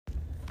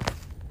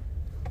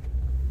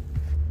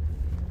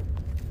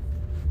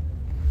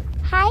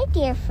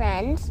dear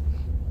friends.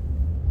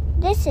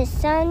 This is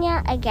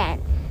Sonia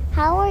again.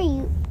 How are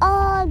you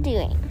all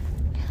doing?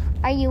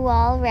 Are you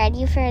all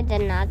ready for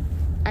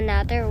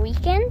another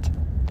weekend?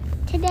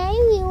 Today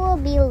we will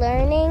be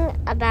learning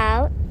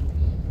about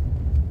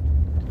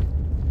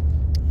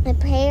the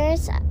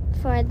prayers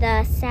for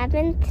the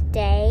 7th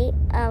day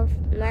of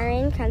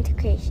Marian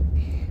consecration.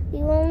 We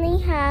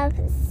only have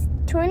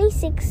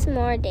 26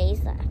 more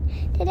days left.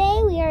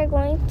 Today we are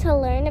going to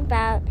learn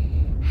about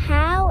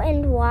how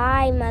and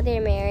why Mother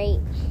Mary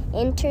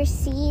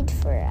intercedes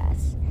for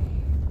us.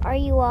 Are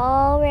you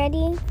all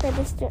ready for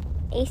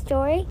a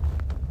story?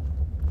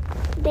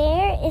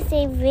 There is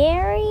a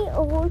very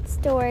old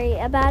story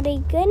about a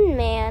good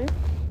man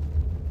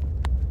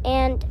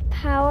and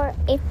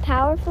a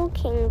powerful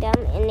kingdom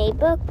in a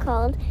book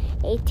called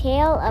A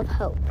Tale of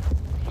Hope.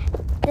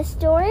 The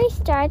story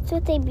starts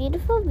with a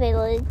beautiful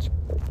village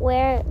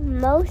where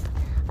most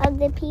of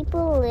the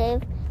people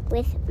live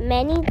with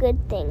many good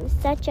things,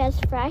 such as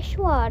fresh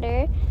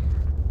water,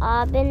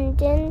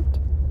 abundant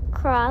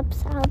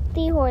crops,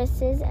 healthy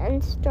horses,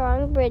 and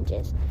strong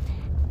bridges,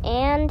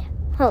 and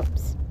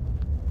homes.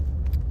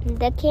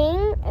 The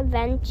king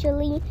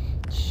eventually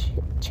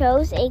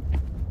chose a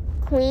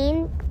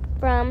queen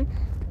from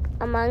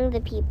among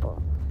the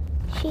people.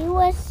 She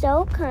was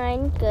so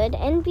kind, good,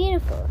 and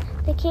beautiful.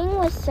 The king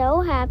was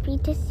so happy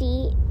to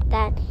see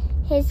that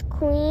his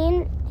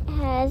queen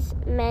has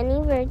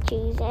many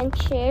virtues and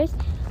shares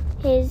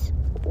his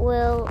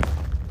will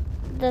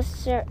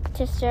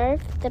to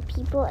serve the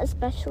people,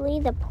 especially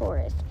the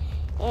poorest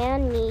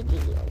and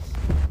neediest.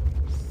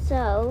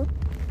 So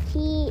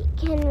he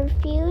can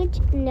refuse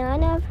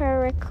none of her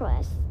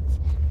requests.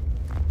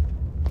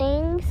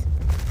 Things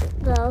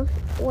go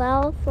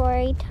well for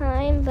a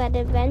time, but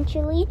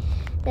eventually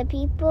the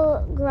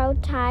people grow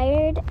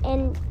tired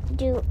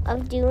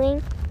of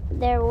doing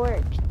their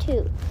work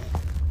too.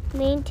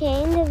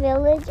 Maintain the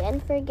village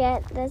and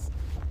forget the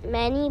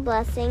many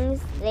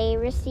blessings they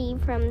receive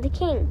from the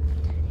king.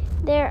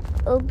 Their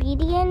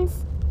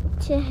obedience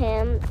to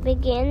him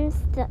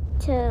begins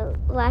to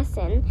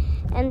lessen,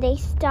 and they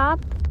stop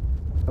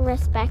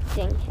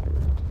respecting him.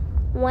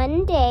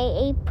 One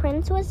day, a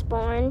prince was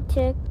born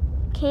to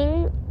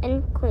king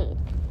and queen.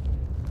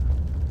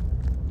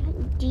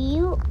 Do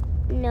you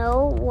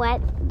know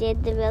what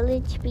did the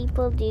village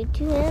people do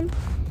to him?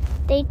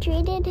 They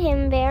treated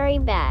him very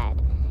bad.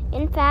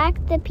 In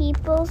fact, the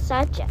people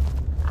such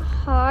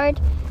hard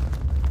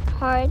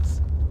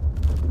hearts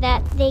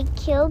that they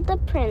killed the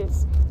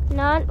prince,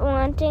 not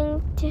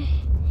wanting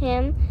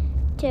him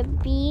to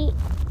be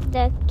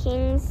the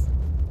king's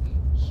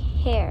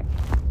heir.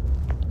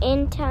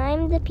 In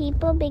time, the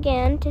people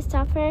began to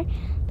suffer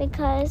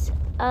because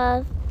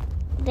of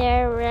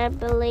their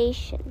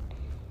rebellion.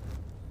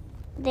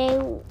 They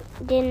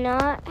did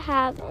not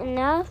have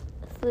enough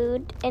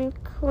food and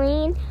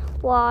clean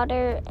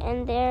water,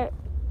 and their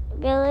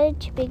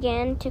village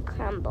began to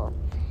crumble.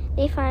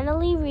 They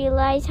finally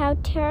realized how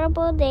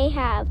terrible they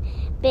have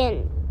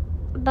been,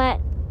 but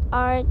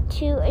are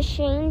too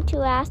ashamed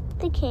to ask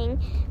the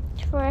king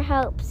for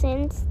help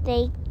since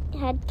they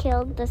had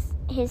killed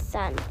his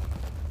son.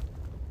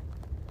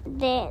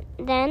 Then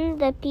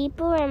the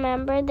people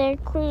remember their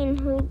queen,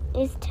 who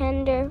is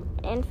tender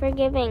and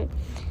forgiving,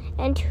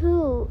 and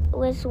who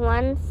was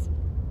once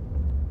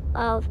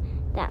of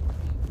them.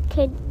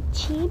 Could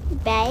she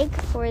beg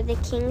for the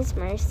king's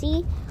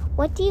mercy?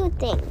 What do you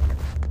think?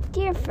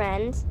 Dear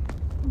friends,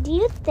 do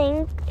you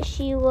think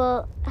she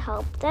will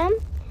help them?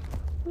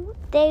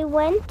 They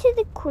went to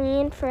the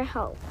queen for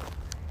help.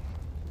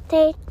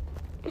 They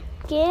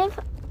give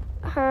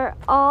her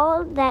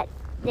all that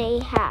they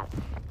have,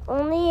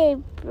 only a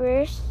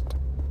burst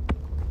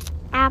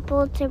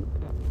apple to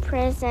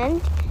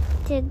present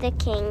to the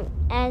king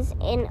as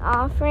an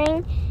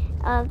offering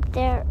of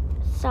their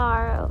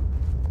sorrow,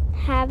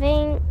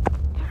 having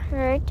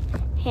hurt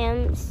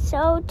him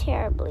so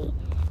terribly.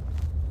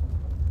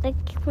 The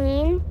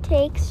queen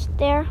takes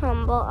their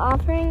humble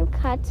offering,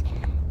 cuts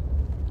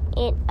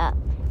it up,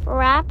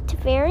 wrapped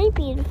very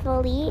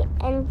beautifully,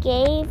 and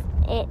gave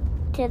it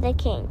to the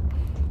king.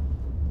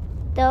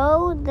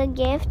 Though the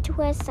gift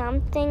was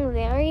something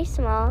very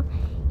small,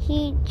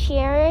 he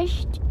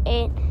cherished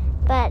it,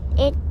 but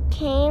it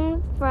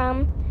came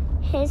from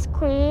his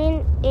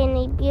queen in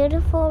a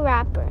beautiful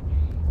wrapper.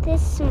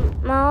 This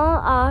small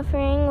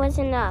offering was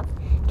enough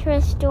to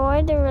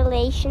restore the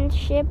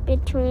relationship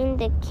between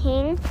the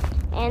king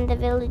and the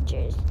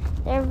villagers.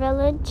 Their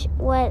village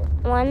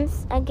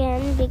once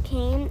again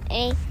became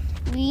a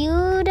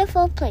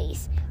beautiful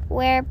place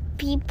where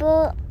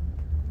people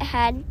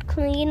had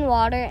clean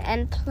water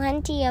and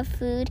plenty of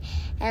food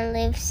and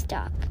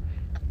livestock.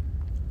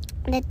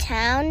 The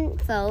town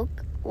folk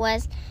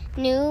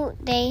knew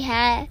they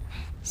had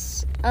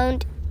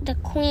owed the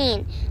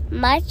queen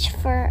much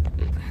for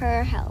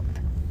her help.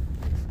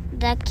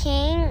 The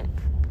king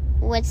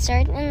would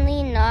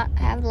certainly not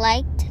have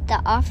liked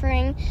the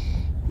offering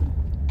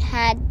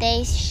had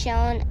they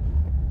shown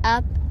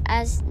up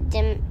as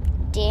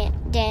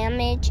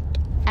damaged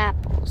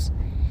apples.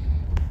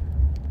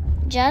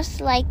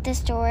 Just like the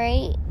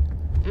story,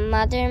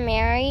 Mother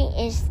Mary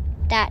is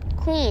that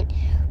queen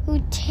who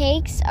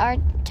takes our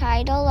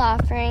tidal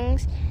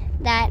offerings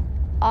that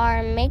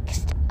are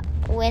mixed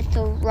with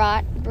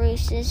rot,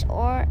 bruises,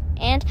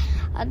 and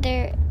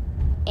other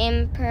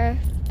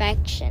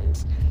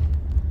imperfections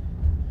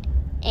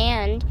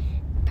and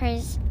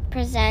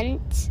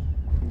presents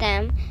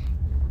them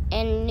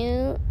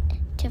anew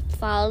to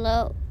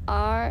follow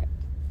our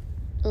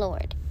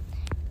Lord.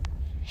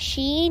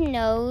 She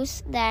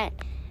knows that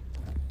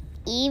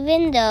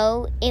even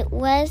though it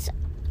was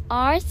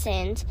our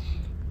sins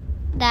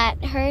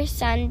that her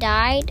son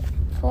died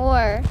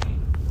for,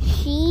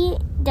 she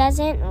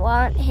doesn't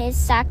want his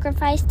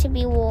sacrifice to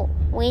be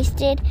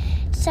wasted,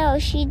 so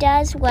she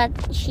does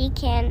what she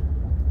can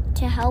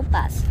to help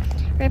us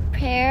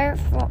repair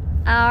for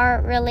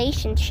our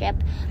relationship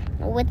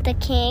with the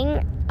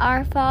King,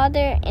 our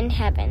Father in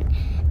heaven.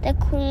 The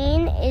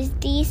Queen is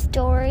these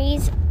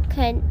stories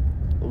could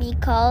be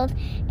called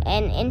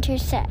an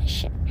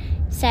intercession.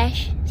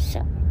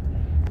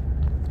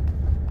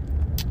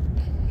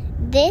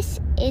 This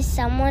is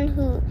someone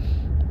who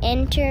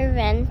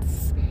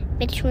intervenes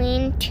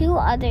between two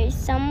others,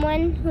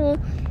 someone who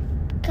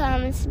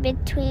comes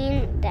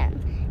between them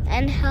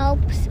and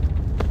helps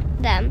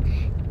them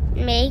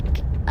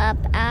make up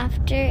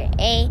after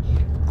a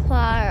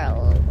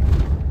quarrel.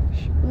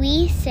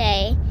 We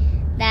say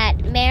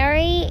that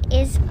Mary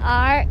is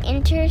our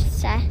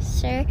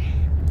intercessor,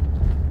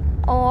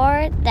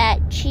 or that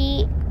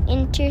she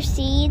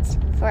intercedes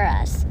for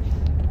us.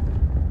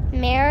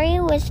 Mary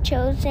was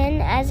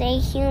chosen as a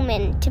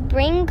human to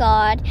bring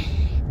God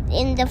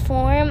in the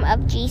form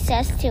of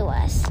Jesus to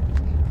us.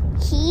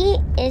 He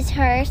is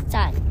her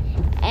son,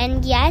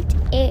 and yet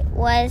it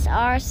was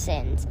our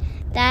sins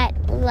that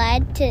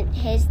led to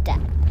his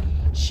death.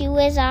 She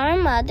was our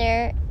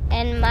mother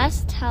and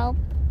must help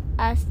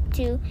us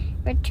to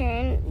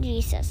return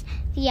Jesus.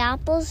 The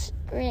apples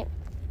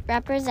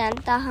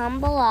represent the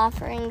humble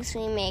offerings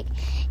we make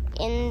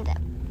in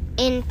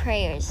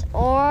prayers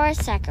or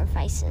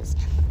sacrifices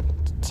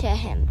to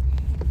him.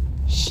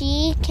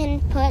 She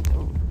can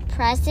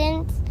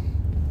present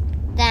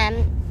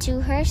them to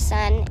her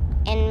son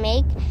and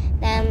make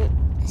them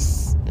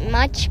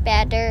much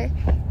better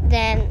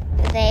than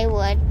they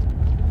would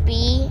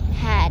be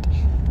had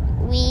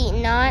we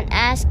not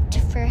asked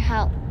for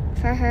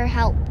her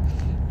help.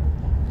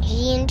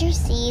 He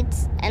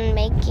intercedes and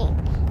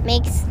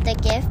makes the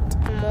gift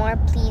more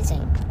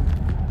pleasing.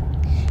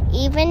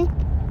 Even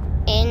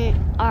in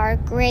our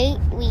great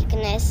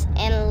weakness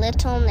and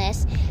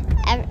littleness,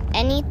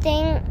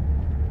 anything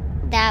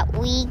that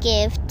we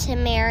give to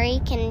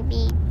Mary can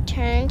be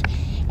turned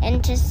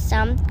into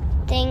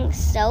something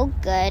so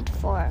good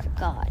for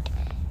God.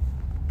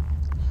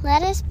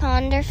 Let us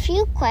ponder a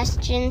few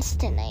questions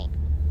tonight.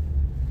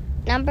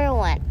 Number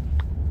 1,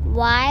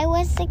 why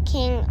was the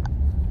king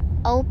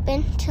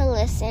open to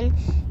listen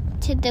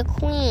to the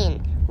queen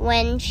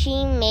when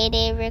she made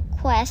a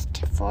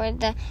request for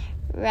the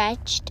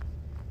wretched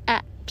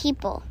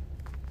people?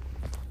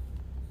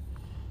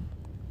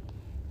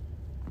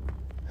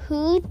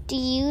 Who do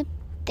you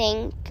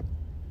think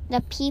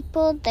the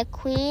people, the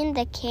queen,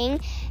 the king,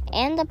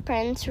 and the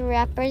prince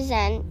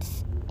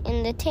represents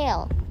in the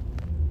tale?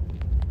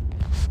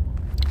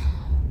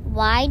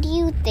 Why do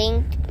you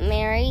think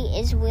Mary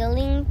is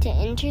willing to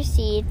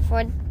intercede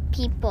for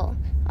people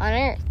on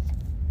earth?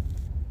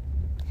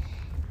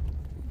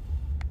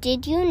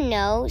 Did you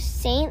know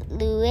St.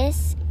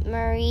 Louis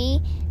Marie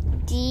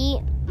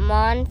de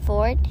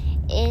Montfort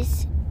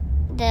is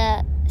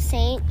the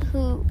saint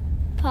who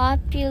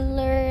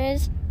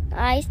popularized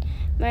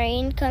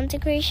Marian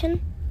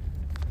consecration?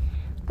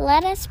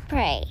 Let us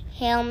pray.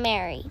 Hail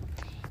Mary.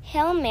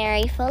 Hail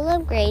Mary, full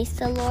of grace,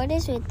 the Lord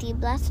is with thee.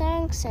 Blessed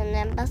art thou amongst women,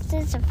 and blessed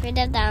is the fruit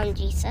of thy womb,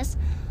 Jesus.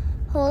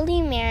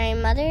 Holy Mary,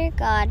 Mother of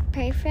God,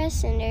 pray for us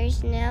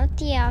sinners, now at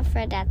the hour of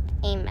our death.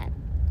 Amen.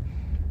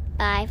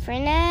 Bye for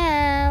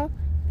now.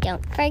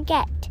 Don't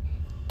forget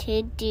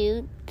to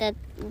do the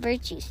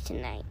virtues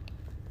tonight.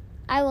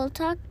 I will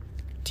talk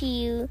to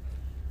you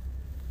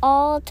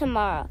all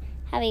tomorrow.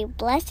 Have a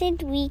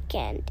blessed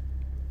weekend.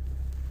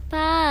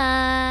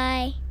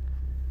 Bye.